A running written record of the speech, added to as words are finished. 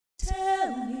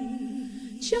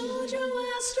JoJo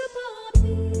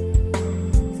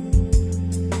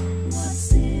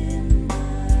what's in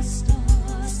the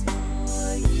stars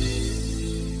for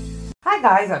you? Hi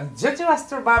guys, I'm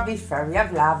JoJo Barbie, Fairy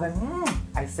of Love, and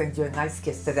I sent you a nice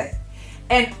kiss today.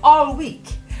 And all week,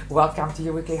 welcome to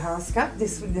your weekly horoscope.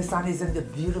 This week the sun is in the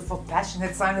beautiful,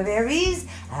 passionate sign of Aries.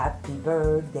 Happy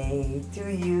birthday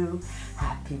to you.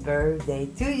 Happy birthday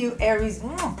to you, Aries.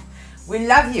 We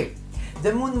love you.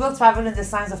 The moon will travel in the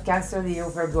signs of Cancer, Leo,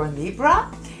 Virgo, and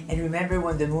Libra. And remember,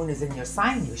 when the moon is in your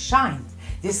sign, you shine.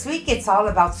 This week, it's all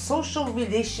about social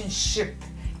relationship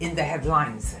in the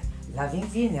headlines. Loving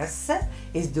Venus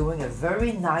is doing a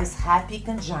very nice, happy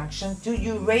conjunction to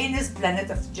Uranus, planet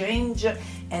of change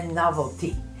and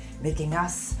novelty, making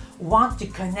us want to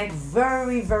connect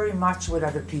very, very much with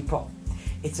other people.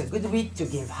 It's a good week to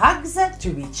give hugs,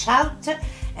 to reach out,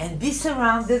 and be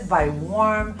surrounded by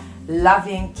warm,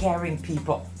 loving, caring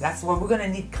people. That's where we're going to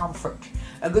need comfort.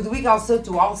 A good week also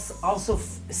to also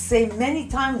say many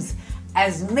times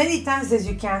as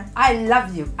you can, I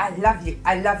love you, I love you,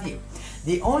 I love you.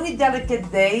 The only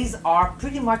delicate days are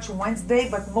pretty much Wednesday,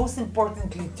 but most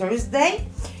importantly Thursday.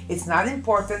 It's not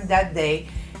important that day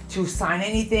to sign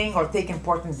anything or take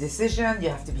important decision. You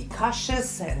have to be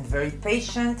cautious and very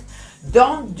patient.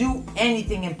 Don't do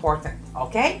anything important,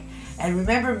 okay? And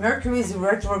remember, Mercury is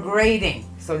retrograding,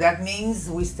 so that means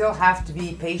we still have to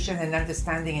be patient and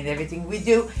understanding in everything we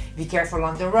do. Be careful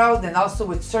on the road, and also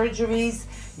with surgeries,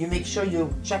 you make sure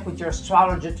you check with your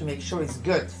astrologer to make sure it's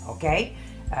good, okay?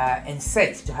 And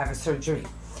safe to have a surgery.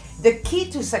 The key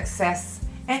to success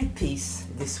and peace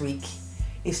this week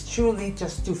is truly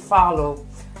just to follow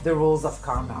the rules of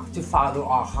karma, to follow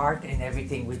our heart in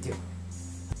everything we do.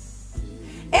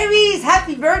 Aries,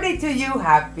 happy birthday to you.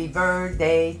 Happy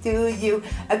birthday to you.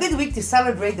 A good week to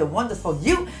celebrate the wonderful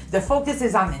you. The focus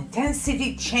is on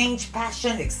intensity, change,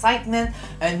 passion, excitement,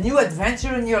 a new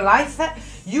adventure in your life.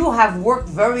 You have worked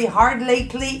very hard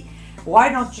lately. Why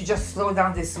don't you just slow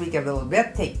down this week a little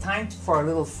bit? Take time for a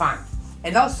little fun.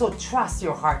 And also trust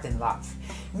your heart and love.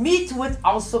 Meet with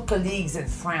also colleagues and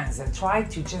friends and try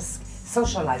to just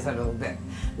socialize a little bit.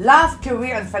 Love,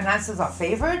 career, and finances are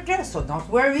favored, so don't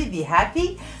worry, be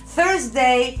happy.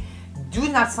 Thursday, do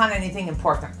not sign anything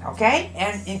important, okay?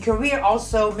 And in career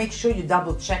also, make sure you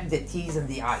double check the T's and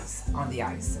the I's on the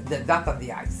I's, the dot on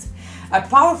the I's. A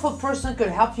powerful person could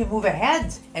help you move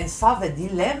ahead and solve a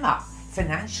dilemma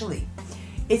financially.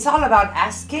 It's all about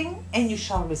asking and you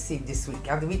shall receive this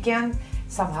week. On the weekend,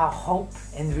 somehow hope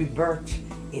and rebirth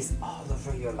is all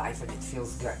over your life and it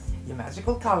feels good. Your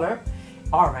magical color,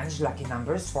 orange, lucky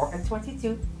numbers 4 and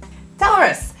 22.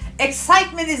 Taurus,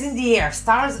 excitement is in the air.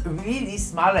 Stars really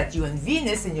smile at you, and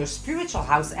Venus in your spiritual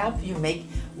house help you make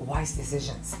wise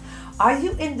decisions. Are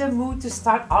you in the mood to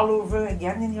start all over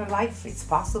again in your life? It's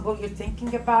possible you're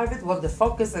thinking about it. Well, the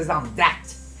focus is on that.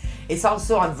 It's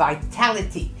also on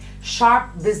vitality,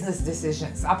 sharp business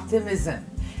decisions, optimism,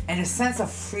 and a sense of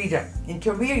freedom. In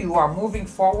career, you are moving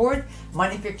forward,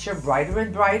 money picture brighter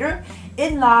and brighter.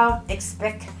 In love,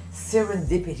 expect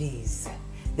serendipities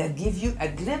that give you a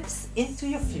glimpse into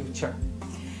your future.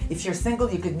 If you're single,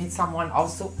 you could meet someone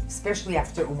also, especially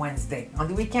after Wednesday. On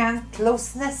the weekend,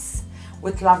 closeness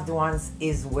with loved ones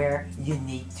is where you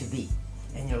need to be,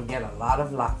 and you'll get a lot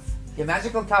of love. Your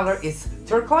magical color is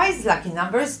turquoise, lucky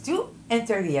numbers 2 and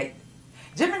 38.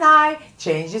 Gemini,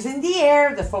 change is in the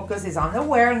air. The focus is on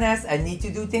awareness, a need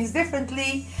to do things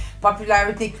differently.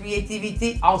 Popularity,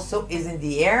 creativity also is in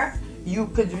the air. You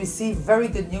could receive very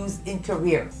good news in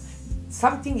career,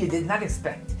 something you did not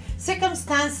expect.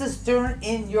 Circumstances turn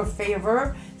in your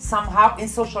favor somehow in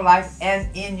social life and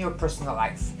in your personal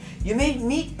life. You may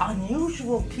meet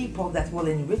unusual people that will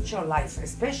enrich your life,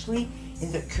 especially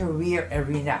in the career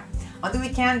arena. On the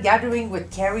weekend, gathering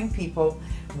with caring people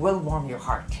will warm your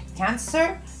heart.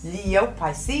 Cancer, Leo,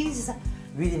 Pisces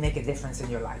really make a difference in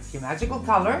your life. Your magical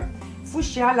color,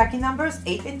 fuchsia, lucky numbers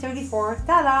 8 and 34.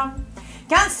 Ta-da!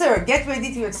 Cancer, get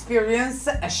ready to experience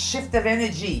a shift of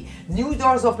energy. New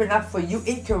doors open up for you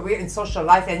in career and social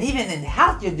life, and even in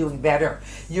health you're doing better.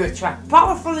 You attract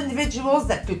powerful individuals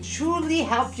that could truly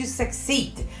help you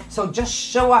succeed. So just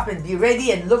show up and be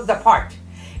ready and look the part.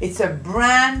 It's a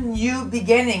brand new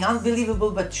beginning,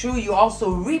 unbelievable but true. You also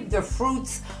reap the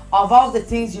fruits of all the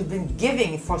things you've been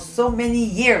giving for so many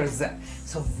years.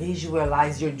 So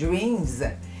visualize your dreams.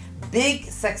 Big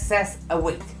success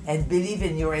awaits, and believe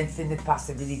in your infinite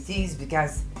possibilities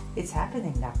because it's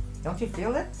happening now. Don't you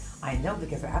feel it? I know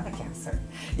because I'm a Cancer.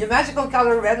 Your magical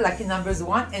color red, lucky numbers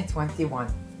 1 and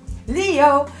 21.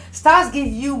 Leo, stars give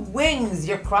you wings.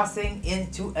 You're crossing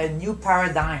into a new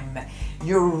paradigm.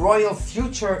 Your royal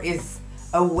future is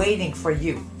awaiting for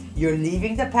you. You're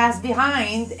leaving the past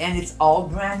behind and it's all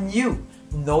brand new.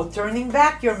 No turning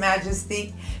back, Your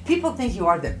Majesty. People think you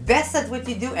are the best at what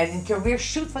you do, and in career,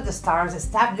 shoot for the stars,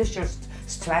 establish your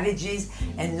strategies,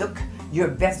 and look your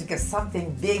best because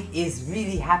something big is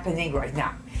really happening right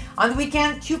now. On the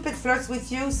weekend, Cupid flirts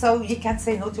with you, so you can't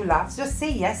say no to love. Just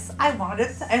say yes, I want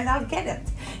it, and I'll get it.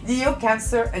 Leo,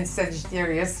 Cancer, and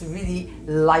Sagittarius really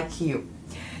like you.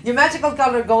 Your magical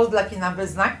color gold, lucky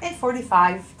numbers 9 and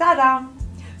 45. Ta-da!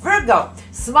 Virgo,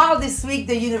 smile this week.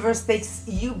 The universe takes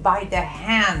you by the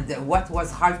hand. What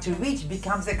was hard to reach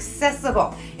becomes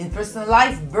accessible. In personal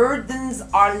life, burdens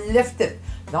are lifted.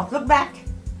 Don't look back.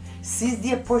 Seize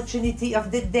the opportunity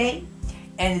of the day,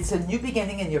 and it's a new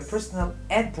beginning in your personal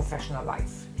and professional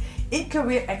life. In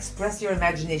career, express your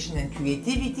imagination and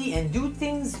creativity and do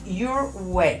things your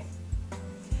way.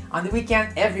 On the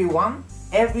weekend, everyone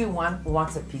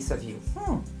wants a piece of you.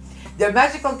 The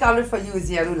magical color for you is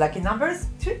yellow, lucky numbers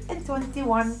 2 and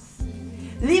 21.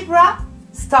 Libra,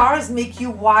 stars make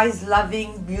you wise,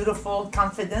 loving, beautiful,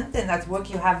 confident, and at work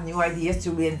you have new ideas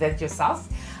to reinvent yourself.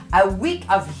 A week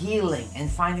of healing and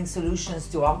finding solutions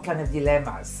to all kinds of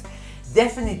dilemmas.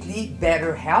 Definitely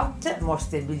better health, more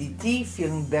stability,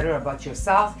 feeling better about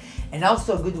yourself, and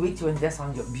also a good week to invest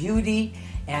on your beauty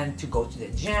and to go to the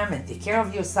gym and take care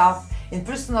of yourself. In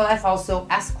personal life also,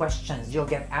 ask questions, you'll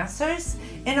get answers,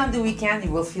 and on the weekend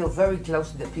you will feel very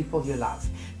close to the people you love.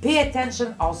 Pay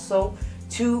attention also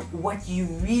to what you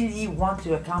really want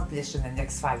to accomplish in the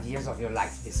next 5 years of your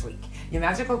life this week. Your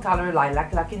magical color,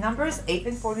 lilac, lucky numbers 8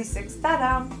 and 46.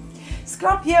 Ta-da!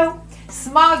 Scorpio,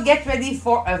 smile, get ready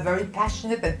for a very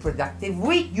passionate and productive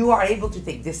week. You are able to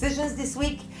take decisions this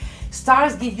week.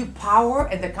 Stars give you power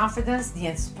and the confidence, the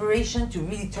inspiration to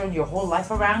really turn your whole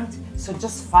life around. So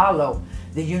just follow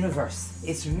the universe.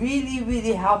 It's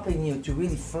really helping you to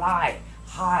really fly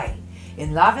high.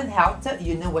 In love and health,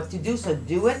 you know what to do, so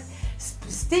do it.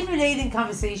 Stimulating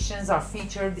conversations are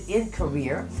featured in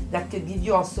career that could give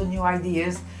you also new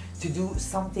ideas to do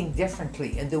something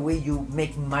differently in the way you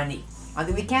make money. On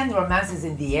the weekend, romance is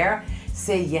in the air.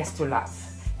 Say yes to love.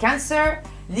 Cancer,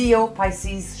 Leo,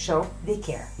 Pisces show they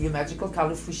care. Your magical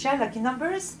color fuchsia, lucky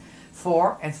numbers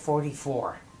 4 and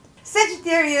 44.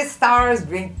 Sagittarius, stars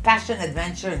bring passion,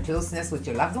 adventure, and closeness with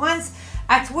your loved ones.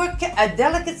 At work, a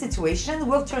delicate situation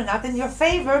will turn out in your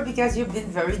favor because you've been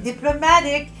very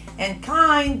diplomatic and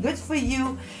kind. Good for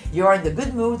you. You're in the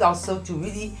good mood also to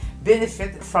really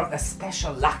benefit from a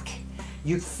special luck.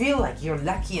 You feel like you're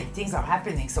lucky and things are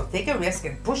happening, so take a risk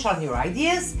and push on your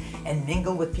ideas and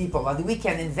mingle with people. On the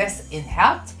weekend, invest in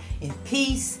health, in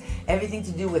peace, everything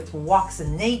to do with walks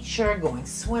in nature, going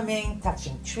swimming,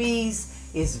 touching trees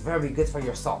is very good for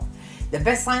your soul. The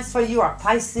best signs for you are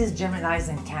Pisces, Geminis,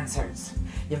 and Cancers.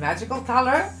 Your magical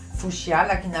color, fuchsia,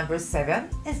 lucky numbers 7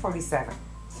 and 47.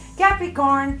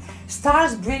 Capricorn,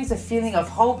 stars brings a feeling of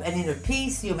hope and inner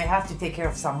peace. You may have to take care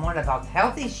of someone about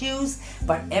health issues,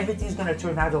 but everything's going to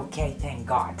turn out okay, thank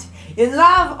God. In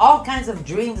love, all kinds of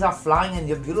dreams are flying in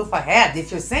your beautiful head.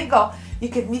 If you're single, you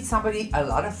could meet somebody a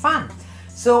lot of fun.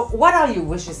 So what are your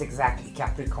wishes exactly,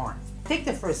 Capricorn? Take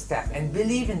the first step and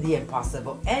believe in the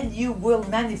impossible, and you will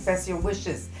manifest your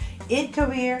wishes in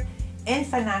career, in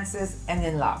finances, and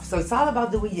in love. So it's all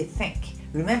about the way you think.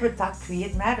 Remember, thought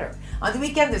create matter. On the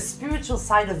weekend, the spiritual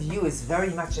side of you is very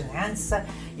much enhanced.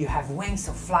 You have wings,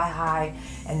 so fly high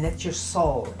and let your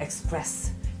soul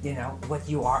express, what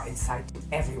you are inside to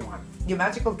everyone. Your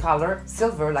magical color,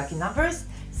 silver, lucky numbers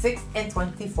 6 and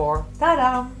 24.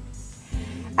 Ta-da!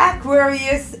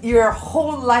 Aquarius, your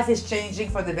whole life is changing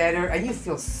for the better and you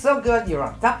feel so good, you're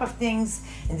on top of things,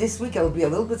 and this week it'll be a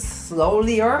little bit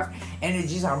slower.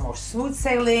 Energies are more smooth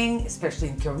sailing, especially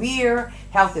in career.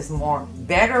 Health is more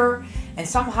better, and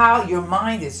somehow your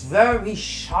mind is very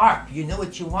sharp. You know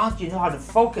what you want, you know how to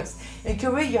focus. In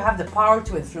career, you have the power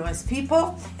to influence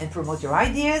people and promote your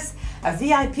ideas. A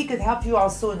VIP could help you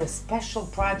also in a special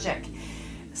project.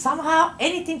 Somehow,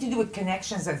 anything to do with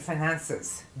connections and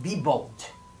finances. Be bold.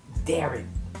 Daring.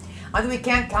 On the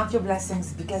weekend, count your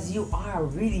blessings because you are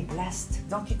really blessed.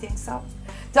 Don't you think so?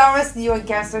 Taurus, Leo, and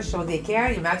Cancer show they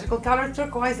care. Your magical color,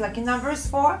 turquoise, lucky numbers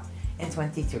 4 and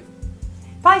 22.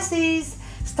 Pisces,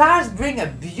 stars bring a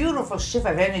beautiful shift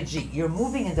of energy. You're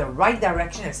moving in the right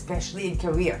direction, especially in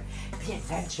career. Be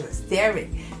adventurous,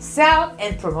 daring. Sell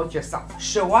and promote yourself.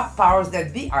 Show up, powers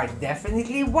that be are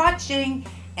definitely watching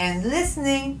and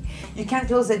listening. You can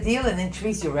close a deal and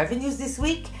increase your revenues this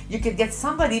week. You could get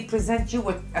somebody present you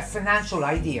with a financial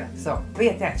idea, so pay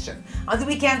attention. On the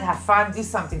weekend, have fun, do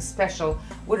something special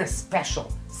with a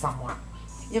special someone.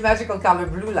 Your magical color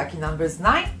blue, lucky numbers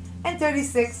 9 and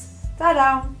 36.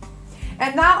 Ta-da!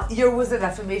 And now your wizard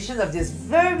affirmation of this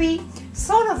very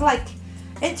sort of like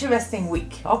interesting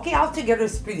week. Okay, altogether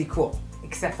it's pretty cool,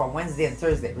 except for Wednesday and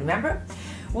Thursday. Remember?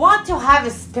 Want to have a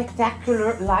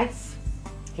spectacular life?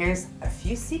 Here's a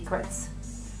few secrets.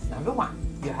 Number one,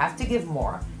 you have to give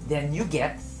more than you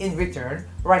get in return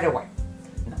right away.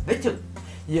 Number two,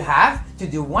 you have to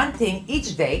do one thing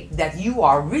each day that you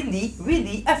are really,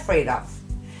 really afraid of.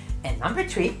 And number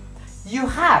three, you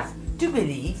have to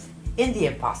believe in the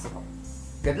impossible.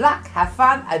 Good luck, have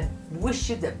fun, I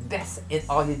wish you the best in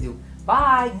all you do.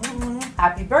 Bye!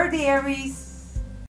 Happy birthday, Aries!